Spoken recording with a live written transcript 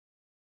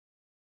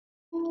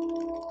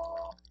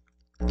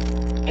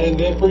And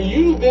then for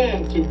you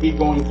then to be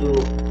going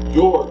through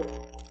your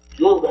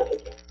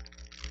recompense,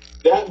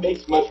 that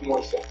makes much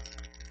more sense.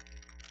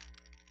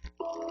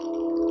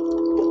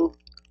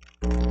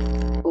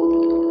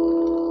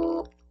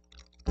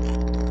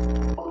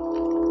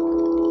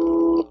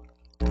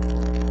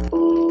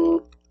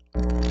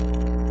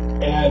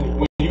 And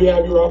when you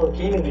have your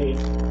opportunity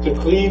to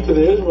cleave to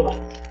the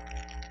Israelites,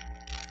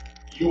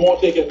 you won't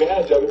take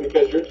advantage of it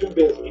because you're too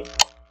busy.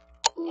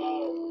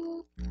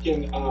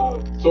 Can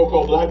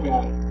so-called black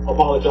man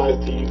apologize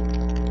to you?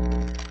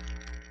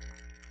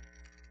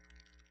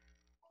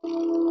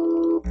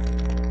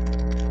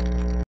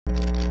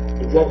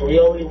 Exactly. We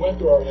already went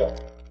through our hell.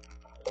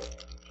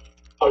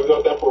 Talked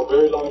about that for a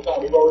very long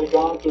time. We've already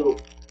gone through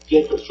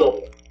Jacob's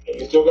trouble.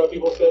 And you still got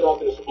people said out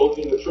there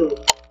supposedly the truth.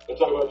 They're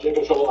talking about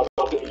Jacob's trouble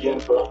about to begin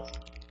for us.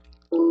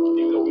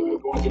 Even though we've been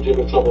going through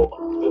Jacob's trouble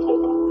this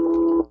whole time.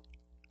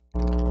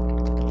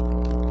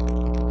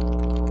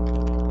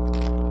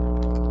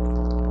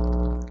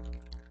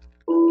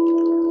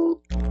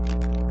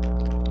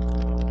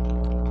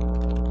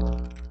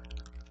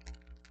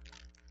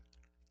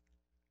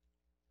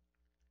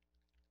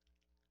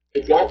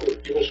 Exactly.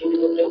 People should be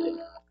repenting.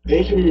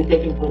 They should be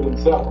repenting for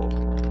themselves,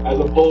 as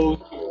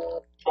opposed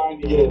to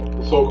trying to get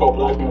the so-called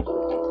black man to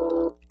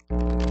repent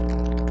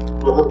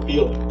for her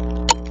feelings.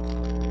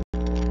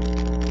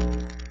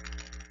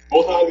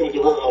 Most High is going to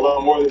do hurt a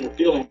lot more than you're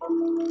feeling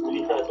when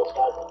he cracks those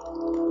sky.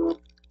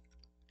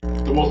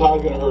 The Most High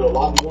is going to hurt a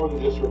lot more than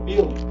just your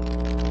feelings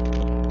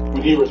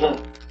when he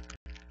returns.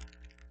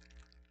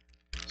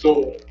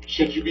 So,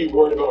 should you be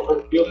worried about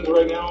hurt feelings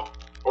right now,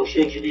 or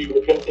should you be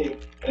repenting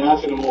and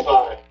asking the Most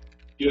High,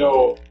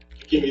 to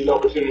give you the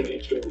opportunity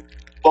to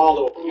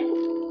follow him?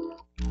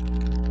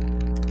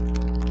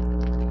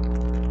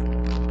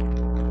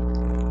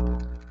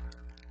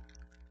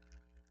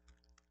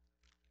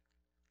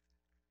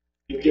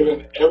 He's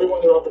given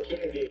everyone their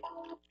opportunity.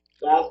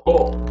 Last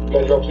call. You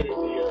got your opportunity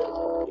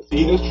to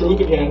see this truth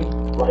again,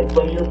 right in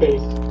front of your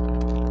face.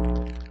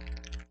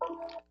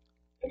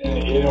 And then,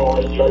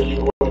 are you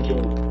going to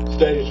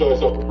study to show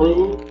yourself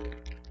approved?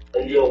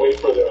 Are you going to wait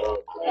for the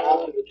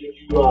pastor to give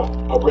you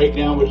a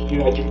breakdown, which, as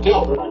you can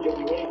tell, they're not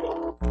giving you anything.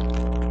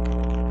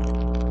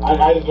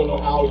 I just don't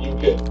know how you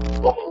can,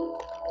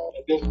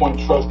 at this point,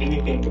 trust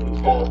anything that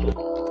these pastors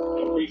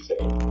and priests say.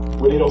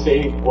 When they don't say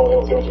anything, well, they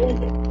don't say much of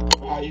anything.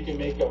 How you can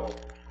make,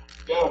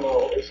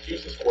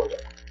 excuses for them.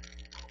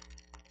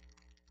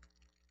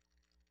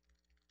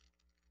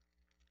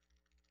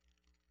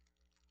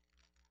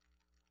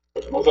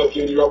 But the Most High's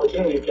giving you your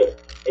opportunity, because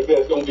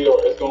it's going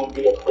to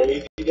be a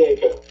crazy day.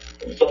 Because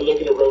when you start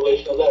looking at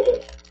Revelation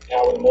 11,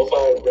 now when the Most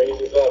High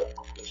raises up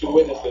the two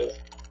witnesses,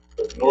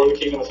 the northern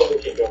kingdom and southern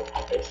kingdom,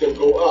 makes them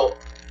go up.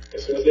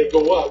 As soon as they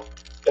go up,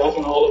 that's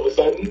when all of a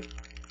sudden,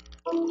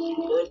 a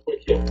huge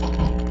earthquake hits. And you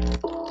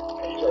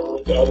start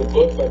going to other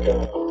books like the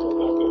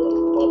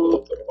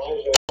Apocalypse of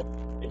Elijah.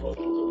 It goes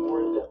into more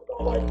in depth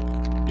about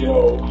you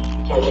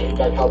talk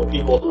about how the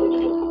people turn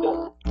against the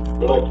devil.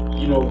 They're like,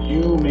 you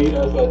made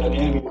us an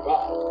enemy of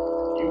God.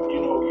 You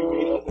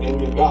made us an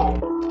enemy of God.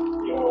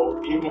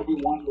 Even if we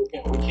wanted to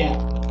repent, we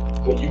can't.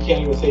 So you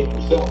can't even save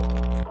yourself.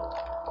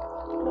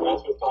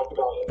 That's what's talked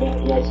about.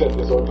 And like I said,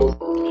 so it goes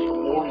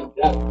even more in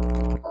depth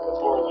as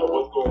far as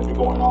what's going to be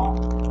going on.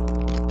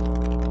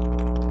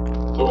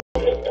 So,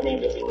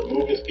 does he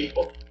remove his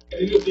people?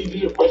 And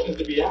these are questions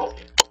to be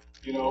asking.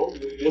 This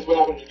is what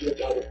happens when you get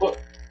to other books.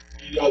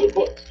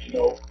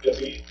 Does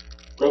he,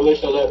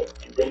 Revelation 11,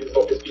 he raises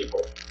up his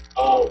people.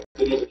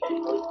 Then there's a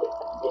huge earthquake.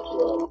 You go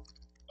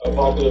to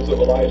Apocalypse of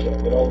Elijah,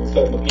 and then all of a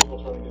sudden the people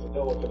turn against the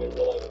devil because they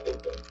realize that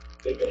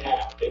they've been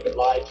hacked, they've been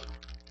lied to.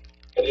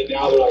 And then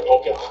now they're like,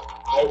 okay,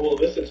 I will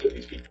listen to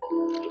these people.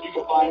 If you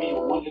can find me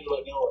one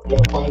Israelite now,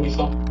 or find me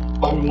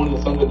one of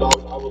the sons of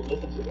dogs, I will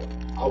listen to them.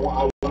 I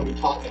want to be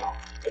taught now.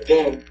 But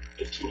then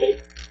it's too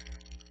late.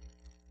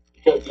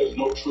 Because there's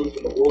no truth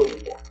in the world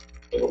anymore.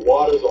 And the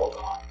water's all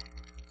gone.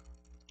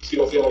 You see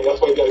what I'm saying? That's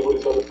why you got to go to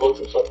these other books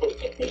and start putting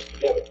information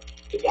together.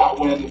 Is that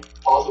when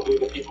possibly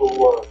the people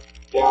who are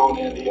down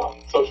in the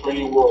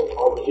subterranean world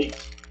are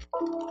released?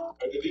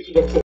 These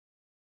are the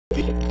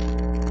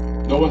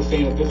no one's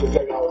saying that this is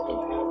exactly how it's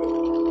going to happen.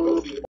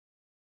 But see,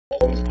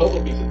 all these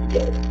puzzle pieces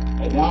together.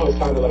 And now it's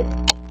kind of like,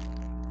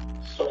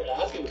 start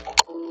asking yourself,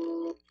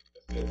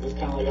 is this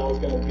kind of like how it's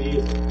going to be?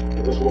 Is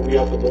this what we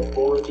have to look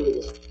forward to?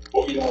 Is this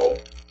what,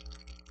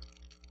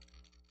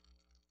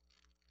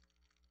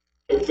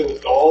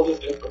 It's all this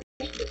information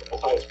that's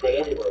almost spread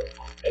everywhere.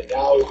 And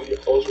now as we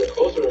get closer and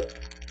closer,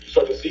 you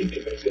start to see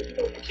things. They say,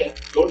 you can't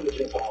go to the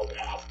Gentiles and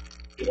ask,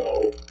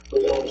 for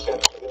their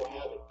understanding, because they don't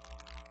have it.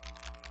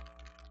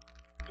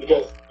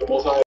 Because the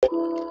Most High,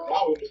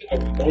 now we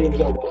understand, now you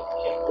understand why you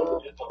can't go to the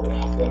Gentiles and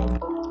ask them.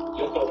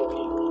 Gentiles are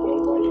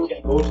Hebrews. Why you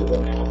can't go to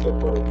them and ask them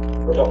for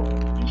help.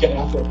 You can't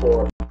ask them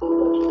for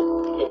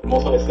because the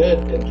Most High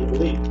said in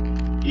Jubilee,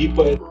 he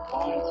put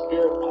lying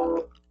spirit on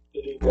them to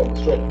lead them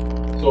astray.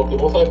 So if the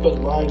Most High put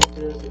lying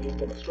spirits to lead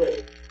them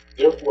astray,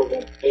 therefore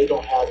then they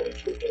don't have any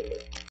truth in them.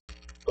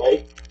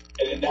 Right?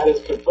 And then that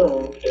is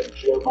confirmed in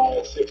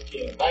Jeremiah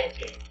 16 and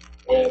 19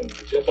 when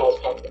the Gentiles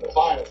come to the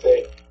Messiah and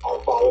say, our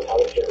fathers have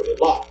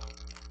inherited life.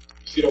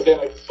 You see what I'm saying?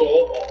 Like,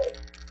 so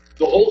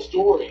the whole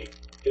story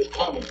is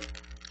coming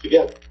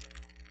together.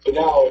 So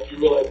now, if you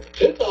realize the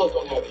Gentiles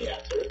don't have the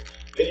answers,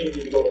 then you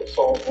need to go to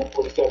Psalm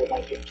 147,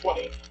 19,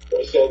 20,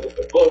 where it says that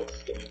the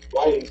books and the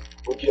writings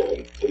were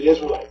given to the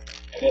Israelites,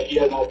 and that he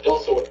has not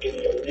done so with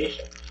any other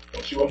nation.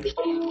 Once you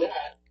understand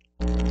that,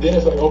 then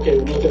it's like, okay,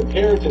 we know it's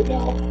imperative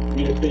now.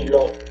 We need to figure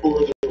out who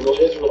are the real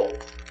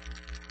Israelites.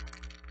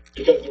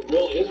 Because the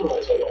real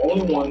Israelites are the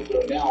only ones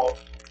that are now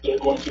that are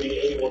going to be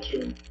able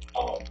to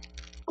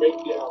break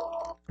down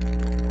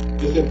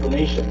this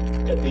information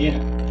at the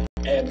end.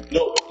 And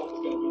no, it's not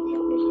just going to be the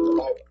information in the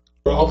Bible.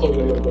 We're also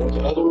going to go into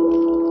other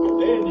books.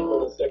 And then you go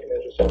to 2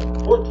 Ezra chapter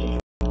 14,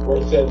 where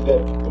it says that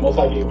the Most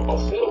High gave a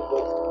set of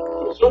books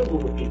to a certain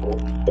group of people,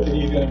 but then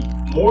he's going to give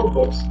more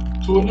books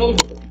to another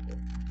group of people.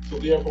 So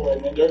therefore,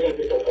 and then they're going to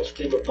pick a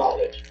stream of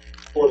knowledge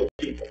for the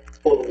people,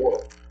 for the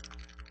world.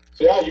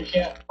 So yeah, you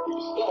can't be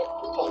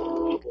stuck just talking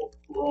to people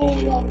who are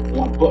only on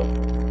one book.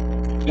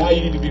 Now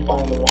you need to be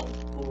finding the ones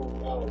who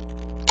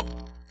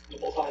the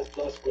Most High is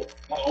blessed with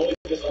not only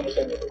this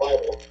understanding of the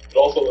Bible, but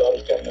also the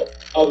understanding of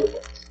other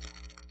books.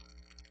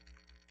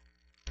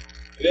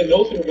 And then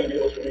those people are going to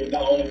be able to read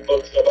not only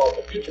books about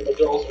the future, but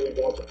they're also going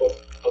to go into books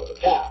of the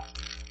past.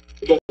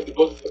 Because the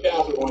books of the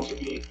past are going to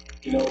be,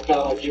 kind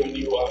of like giving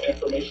you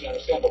information and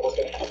understanding of what's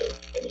going to happen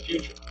in the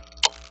future.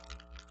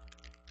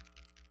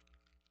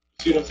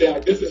 See what I'm saying?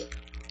 Like this is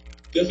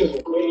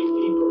way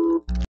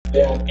deeper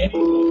than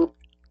anything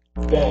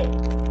that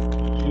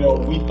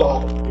we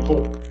thought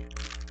before.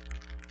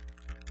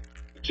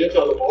 The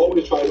Gentiles have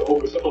always tried to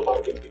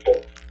oversimplify things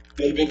because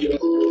they've been given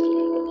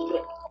spiritual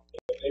strength.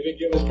 They've been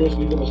given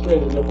spiritually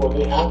demonstrated, and therefore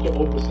they have to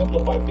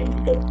oversimplify things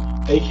because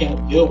they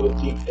can't deal with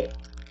deep things.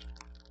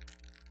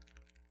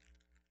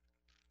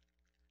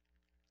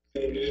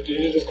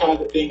 These are just kind of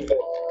the things that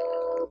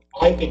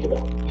I think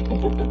about. You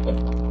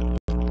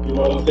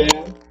know what I'm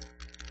saying?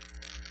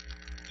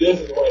 This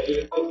is what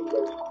it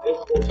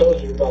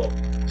tells you about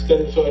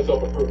study to show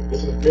yourself approved.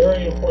 This is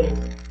very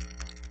important.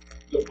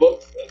 The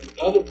books and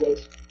the other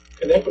books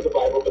connect with the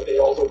Bible, but they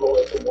also go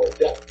into more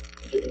depth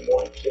and give you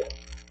more understanding.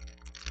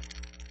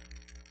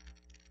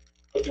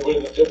 But what do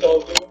the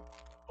Gentiles do?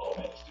 Oh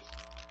man,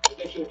 just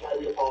make sure the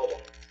Kyrie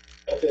apologizes.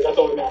 That's it. That's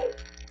all that matters.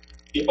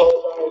 He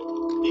apologized.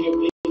 He can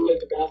play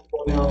the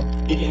basketball now.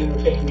 He can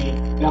entertain me.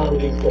 Now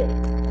everything's good.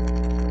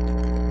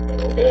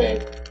 Okay.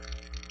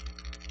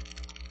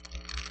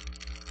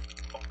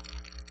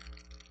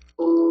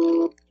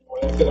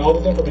 When I said all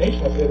this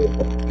information, I said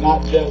it's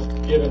not just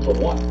given to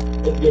one.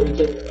 It's given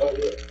to a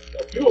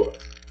few of us.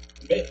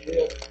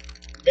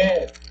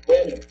 Men,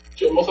 women.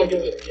 Most like he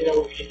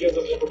gives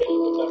us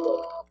information.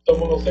 Sometimes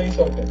someone will say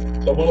something.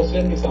 Someone will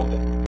send me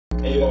something.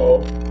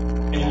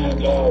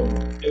 And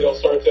it'll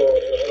start to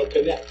it'll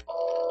connect.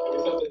 It'll be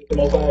something the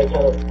Most High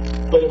kind of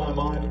put in my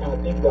mind and kind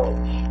of think about.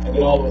 And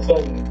then all of a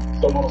sudden,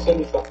 someone will send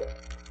me something.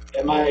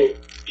 And my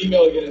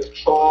email again is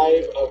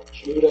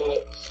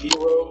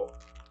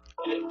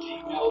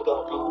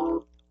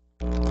tribeofjudah0@gmail.com.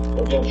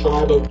 Again,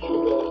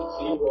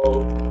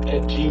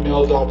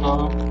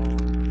 tribeofjudah0@gmail.com.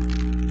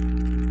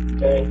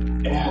 Okay?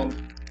 And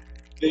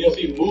then you'll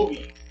see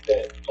movies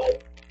that,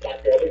 like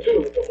I'd rather do,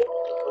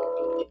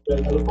 than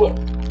another book.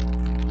 You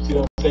see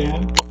what I'm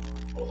saying?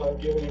 Also, I'm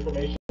giving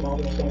information on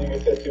understanding. I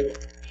said to,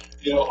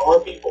 our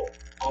people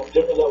on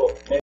different levels,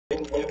 men,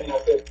 women. I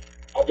said,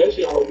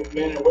 eventually our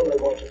men and women are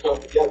going to come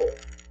together.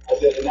 I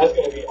said, and that's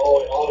going to be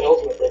all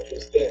else going to break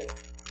through thin.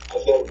 I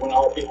said, when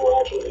our people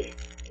are actually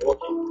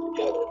working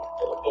together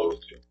as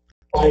opposed to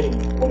fighting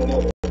one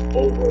another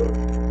over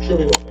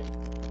trivial things.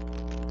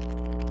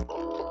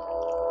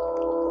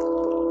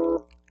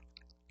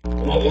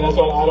 And that's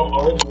why I don't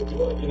argue with you.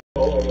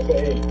 Like I say,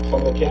 hey,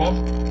 some of the camps,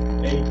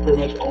 they pretty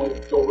much only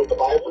go with the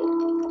Bible.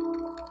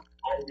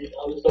 I read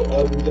other stuff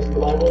other than just the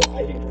Bible.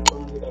 I can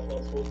confirm that that's what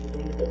I'm supposed to be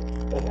doing because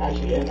that's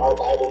actually in our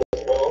Bible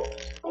as well.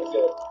 I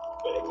said,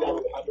 but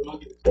exactly the 100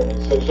 monkey experiment.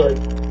 So sorry.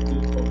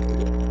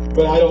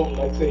 But I don't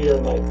sit here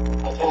and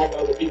attack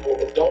other people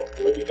that don't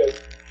do it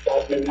because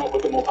that's maybe not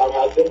what the Most High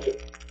has them do.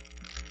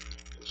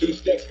 The two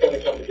sticks kind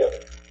of come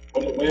together.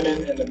 When the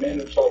women and the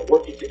men start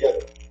working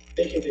together,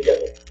 thinking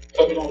together,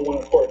 coming on one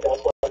accord,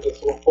 that's why it's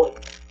so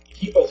important. To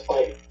keep us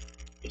fighting.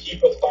 To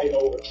keep us fighting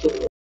over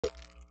trivial.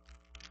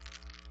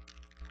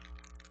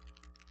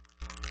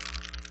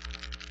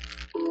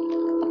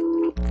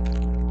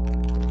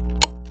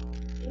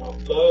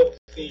 Love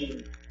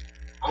seeing.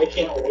 I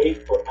can't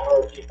wait for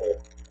our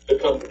people to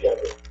come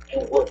together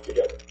and work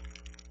together.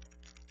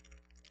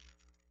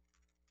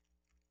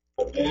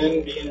 The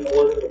men being in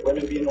order, the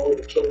women being in order,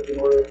 the children being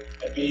in order,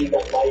 and being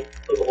that light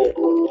for the whole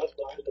world. That's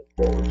what I look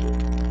forward to.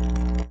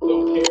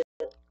 Don't care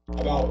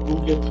about who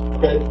gets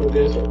credit for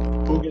this or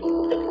who gets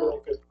credit for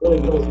that, because really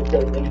none of us gets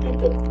credit for anything,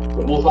 because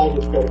the Most High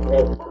gets credit for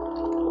everything.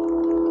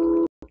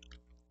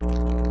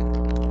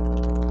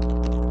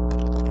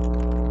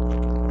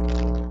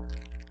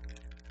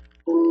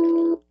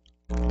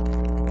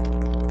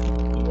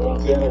 know what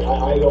I'm saying? Like,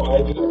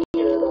 I do not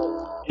care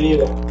about any of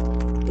that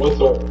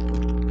whatsoever.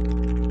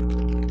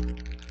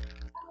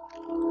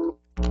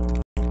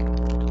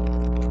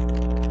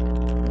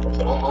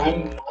 So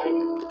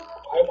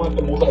I want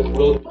the Most High's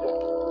will to be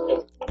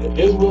done. Because if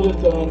His will is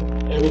done,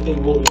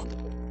 everything will be done.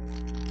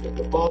 If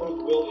the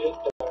Father's will is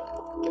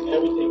done, then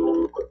everything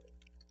will be perfect.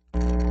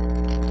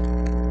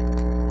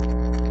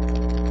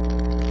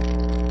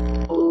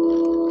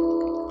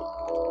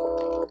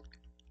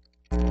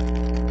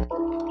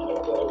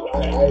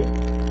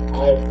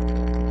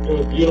 It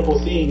was beautiful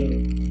seeing,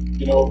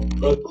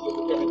 brothers and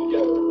sisters coming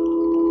together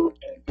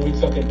and doing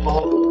something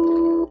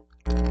positive.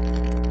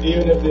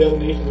 Even if the other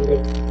nations are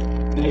going to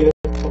negative,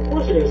 of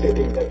course they're going to say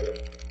things negative.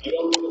 You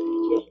don't think the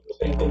Egyptians were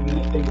saying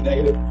things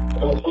negative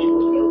about the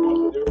Hebrews and everyone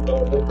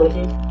with their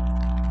curses?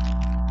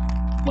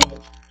 When the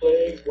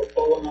plagues were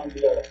falling on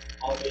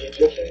the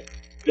Egyptians,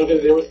 you don't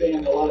think they were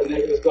saying a lot of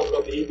negative stuff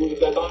about the Hebrews at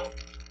that time?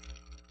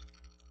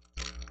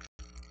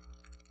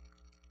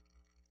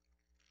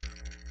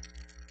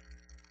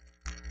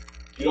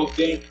 You don't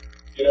think,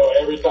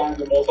 every time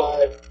the Most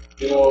High,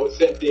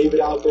 sent David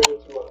out there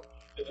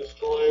to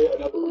destroy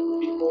another group of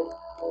people,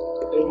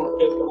 that they weren't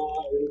pissed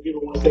off, and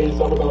people weren't saying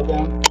stuff about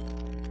them?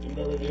 You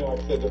remember, I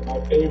said that one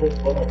of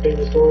my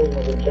favorite stories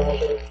was in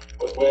Joshua,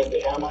 was when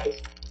the Hamites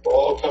were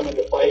all coming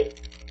to fight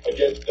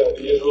against the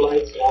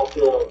Israelites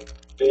after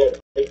they had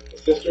raped the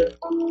sister,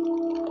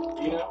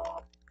 Dinah.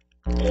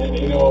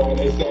 And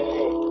they said,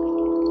 hey,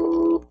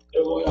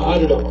 there was only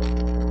 100 of them.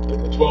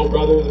 The 12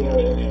 brothers and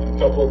a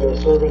couple of their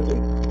servants and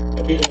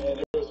people, and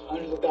there was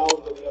hundreds of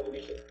thousands of the other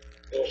nations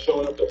that are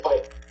showing up to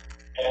fight.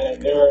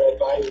 And their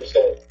advisor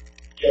said,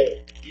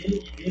 "Okay,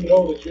 you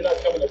know that you're not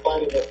coming to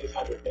fight against these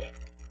 100 men.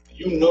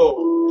 You know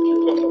that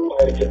you're coming to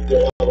fight against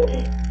their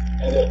Elohim,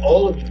 and that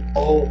all of you,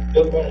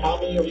 doesn't matter how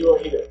many of you are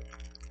here,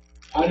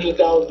 hundreds of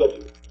thousands of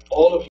you,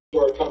 all of you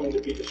are coming to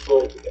be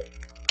destroyed today.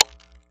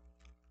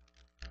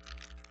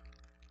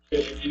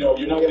 Because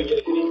you're not going to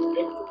get any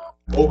victory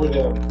over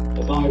them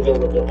as long as they're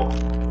with their power."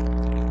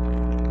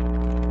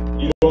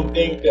 You don't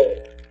think that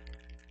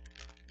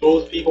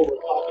those people were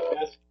talking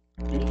mess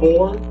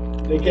before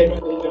they came in?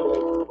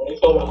 When they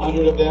saw the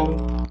 100 of them,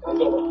 they saw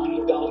the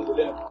 100,000 of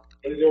them,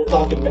 and they were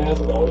talking mess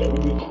about it. We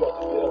got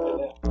to get up in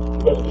them.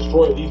 We got to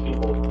destroy these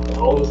people. And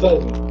all of a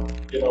sudden,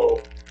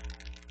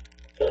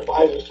 their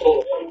advisors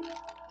told them, "Hey,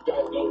 you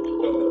guys know what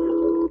you're coming up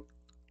here."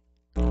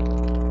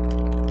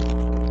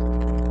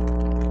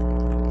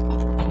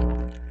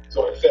 So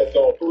I said,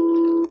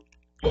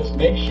 just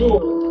make sure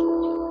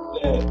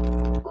that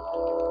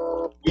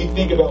we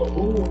think about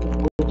who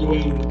we're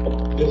doing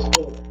this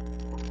for.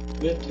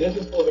 This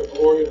is for the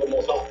glory of the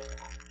Most High.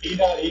 He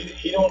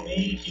don't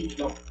need huge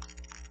numbers.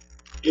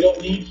 He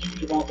don't need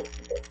huge amounts of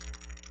people.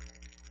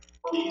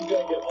 He's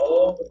going to get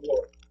all the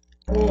glory.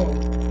 You know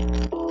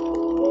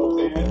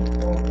what I'm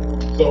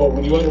saying? So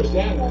when you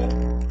understand that,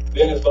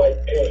 then it's like,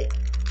 hey,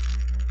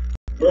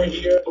 we're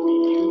here to be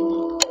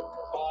used by the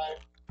Most High.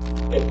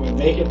 If we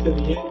make it to the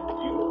end,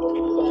 beautiful. If we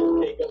decide to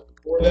take us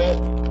before that,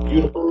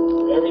 beautiful.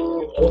 Everything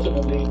is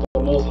ultimately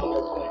the Most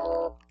High's plan.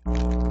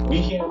 We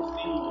can't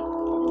see the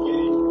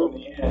beginning from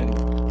the end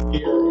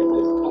here in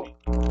this point.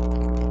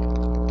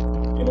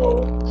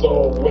 So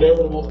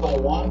whatever the Most High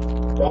wants, that's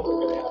what's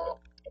going to happen.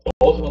 But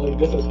ultimately,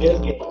 this is His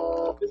game.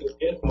 This is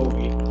His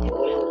movie, and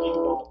whatever He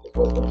wants is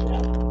what's going to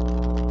happen.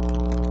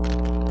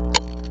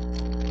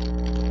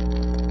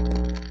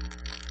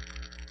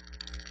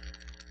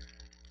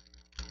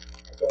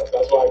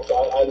 That's why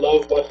I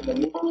love watching the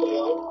movie play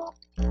out.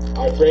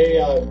 I pray,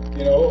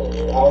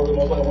 however the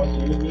Most High wants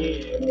to use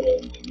me, and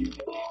use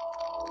me,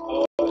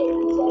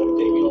 decide to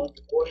take me home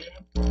before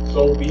Him,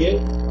 so be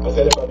it. I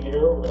said if I'm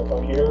here while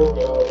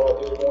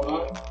things are going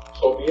on,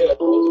 so be it.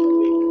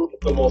 Ultimately,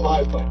 it's the Most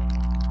High's plan,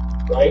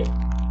 right?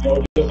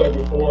 Just like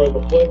before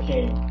the flood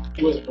came,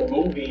 He was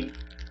removing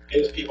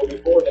His people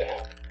before that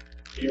happened.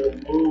 He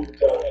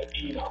removed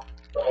Enoch,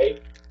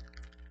 right?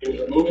 He was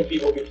removing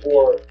people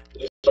before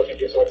the destruction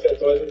came. So I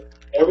said,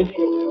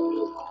 everything is,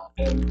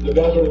 and the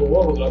vast majority of the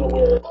world was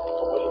unaware of what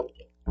He was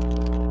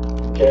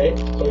doing. Okay?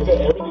 So He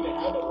said everything that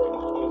happens right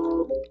now is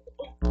removed from the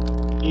plan.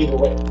 Either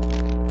way.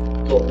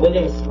 So we're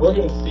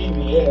gonna see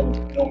the end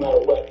no matter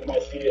what. You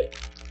might see it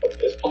from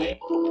this plane,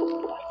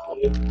 you might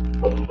see it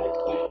from the next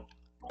plane,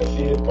 you might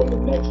see it from the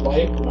next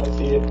life, you might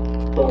see it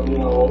from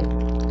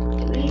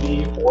 3D,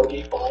 4D,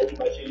 5D, you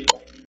might see it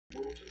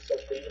move to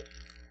such freedom.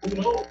 Who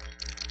knows?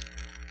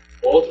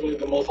 Ultimately,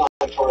 the Most High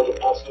is in charge of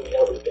absolutely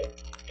everything.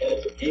 And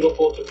it's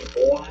beautiful to be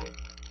born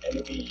and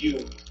to be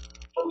used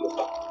on this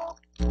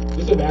side.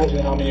 Just imagine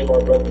how many of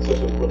our brothers and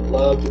sisters would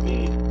love to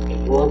be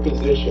in your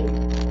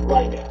position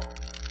right now.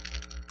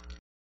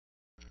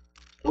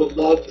 Would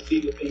love to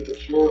see the things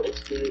that you're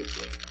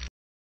experiencing.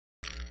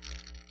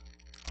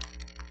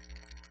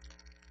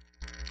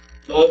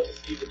 Love to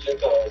see the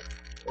Gentiles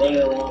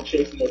running around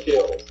chasing their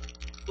tails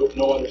with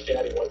no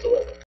understanding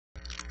whatsoever.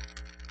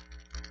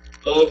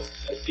 Love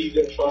to see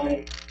them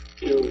trying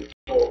to,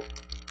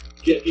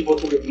 get people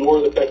to ignore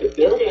the fact that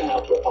they're going to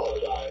have to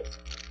apologize,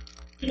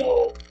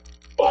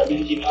 by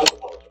making us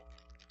apologize.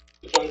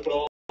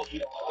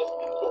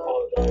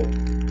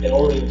 in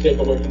order to take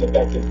away from the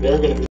fact that they're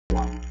going to be the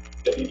ones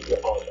that need to be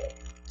apologized.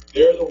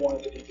 They're the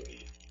ones that need to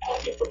be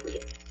asking for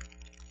forgiveness.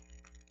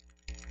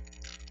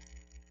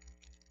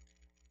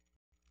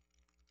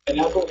 And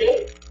that's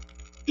okay.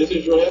 This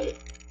is your heaven.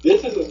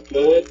 This is as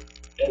good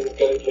as it's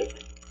going to get for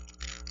you.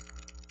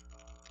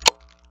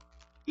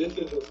 This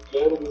is as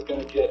good as it's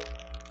going to get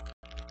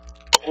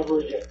ever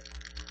again.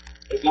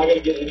 It's not going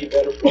to get any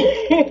better for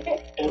you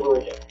ever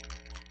again.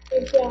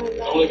 It's only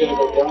going to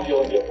go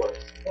downhill and get worse.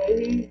 But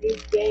he's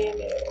just saying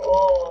it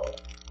all.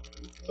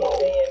 So,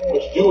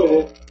 what you do with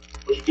it,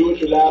 what you do with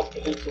your last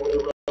minutes or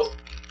whatever else,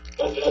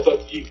 that's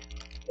up to you.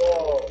 No.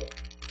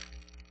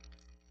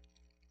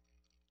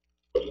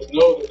 But just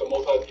know that the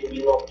Most High is giving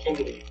you an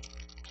opportunity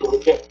to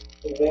repent.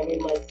 Very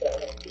much so.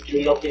 He's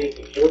giving you an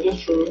opportunity to hear this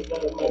truth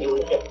and to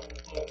repent.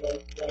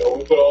 So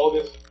we put all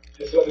this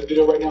is on the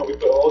video right now, we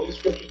put all these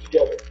scriptures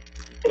together.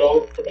 We put all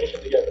this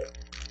information together.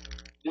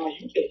 Now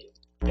you take it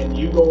and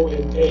you go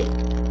and, hey,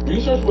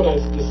 research what I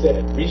just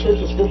said. Research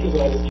the scriptures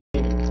that I just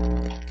gave you.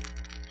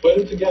 Put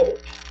them together.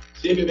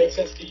 See if it makes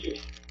sense to you.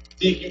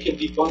 See if you can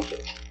debunk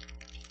it.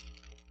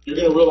 You're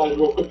going to realize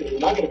real quick that you're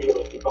not going to be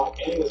able to debunk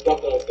any of the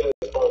stuff that I said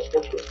as far as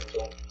scripture is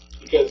concerned,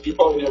 because you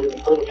probably never even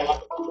heard of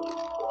half of them.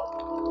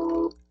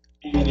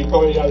 And you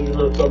probably haven't even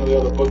heard of some of the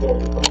other books that I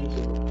was referring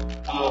to.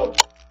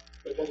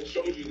 But then it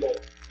shows you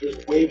that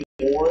there's way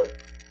more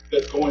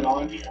that's going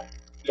on here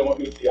than what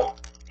meets the eye.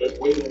 There's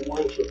way more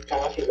that your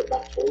pastors have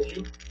not told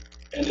you,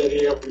 and that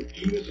they have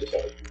refused to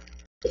tell you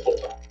this whole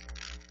time.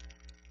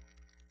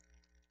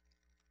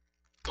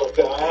 So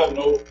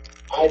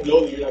I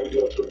know that you're not going to be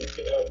able to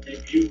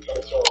rebuke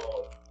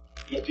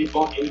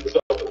debunk any of the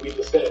stuff that we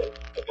just said,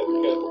 because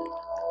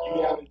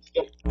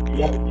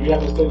you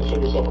haven't studied to show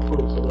yourself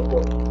approved, so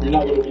therefore you're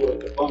not going to be able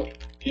to debunk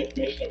the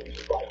information that we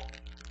just brought out.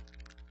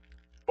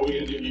 What are you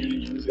going to do? You're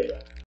going to use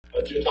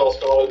a Gentile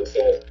scholar that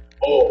says,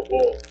 oh,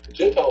 well, the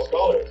Gentile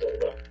scholar is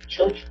over.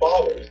 Church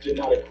fathers did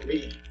not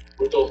agree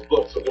with those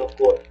books, so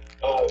therefore,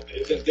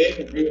 since they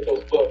didn't agree with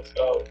those books,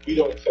 we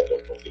don't accept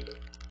those books either.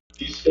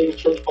 These same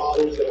church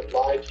fathers that have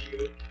lied to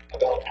you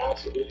about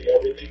absolutely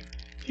everything,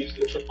 these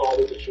are the church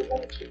fathers that you're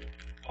going to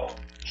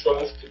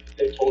trust if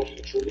they told you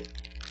the truth.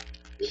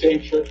 The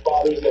same church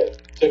fathers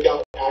that took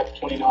out Acts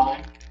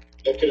 29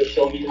 that could have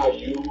shown you how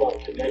you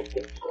connect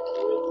with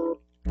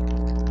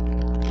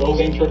the those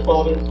same church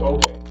fathers,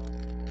 okay.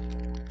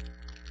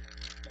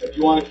 If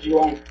you want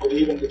to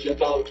believe in the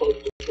Gentiles that told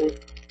you the truth,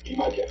 be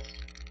my guest.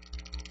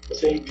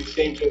 These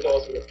same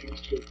Gentiles who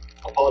refuse to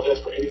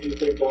apologize for anything that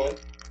they've done.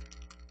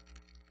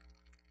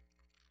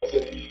 I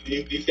said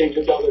these same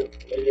Gentiles that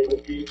they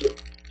refuse to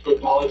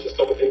acknowledge the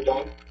stuff that they've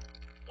done.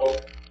 Oh,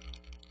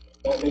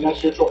 then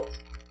that's your choice.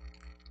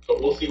 So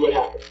we'll see what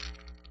happens.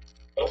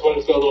 I just wanted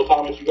to spend a little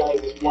time with you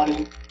guys this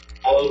morning.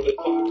 Had a little bit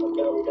of time. I'm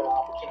glad we got an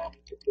opportunity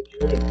to get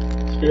here. And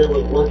Spirit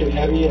was working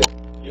heavy and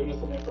giving us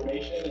some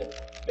information and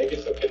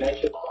making some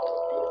connections.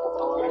 Beautiful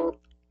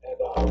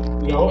time.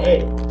 And hey,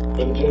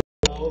 for the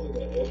Gentiles and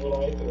the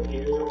Israelites that are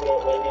here or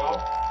whatever right now,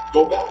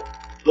 go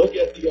back. Look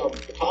at the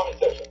comment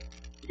section.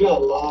 We got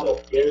a lot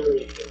of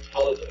very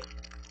intelligent,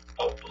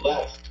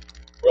 blessed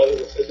brothers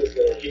and sisters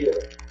that are here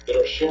that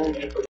are sharing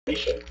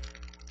information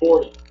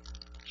for you,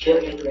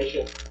 sharing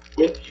information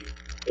with you,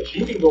 that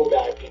you can go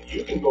back and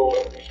you can go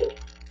and research.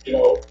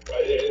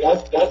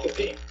 That's the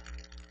thing.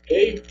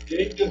 They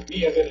just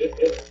be as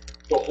it's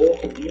the whole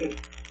community.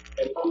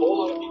 And a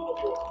whole lot of people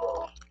here who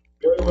are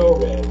very well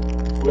read,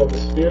 who have the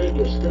spirit,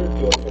 their spirit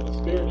filled, who have the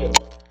spirit in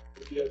them,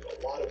 who give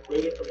a lot of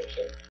great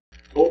information.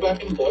 Go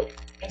back and look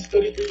and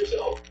study for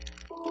yourself.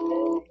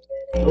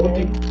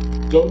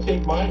 Don't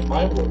take my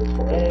word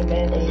for it.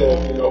 I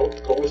said, go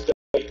and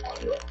study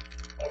on your own.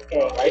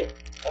 Okay. All right?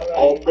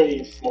 All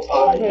praise, Most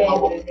High,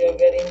 Yahweh.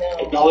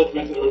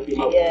 Acknowledgement to the earthly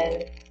mother.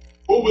 Yes.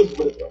 Who was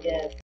wisdom?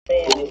 Yes.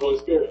 Who was Holy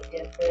Spirit?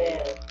 Yes,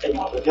 sir.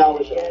 Acknowledge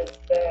Yahweh. Yes,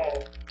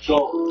 sir.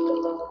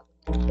 Shalom.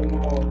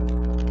 Shalom.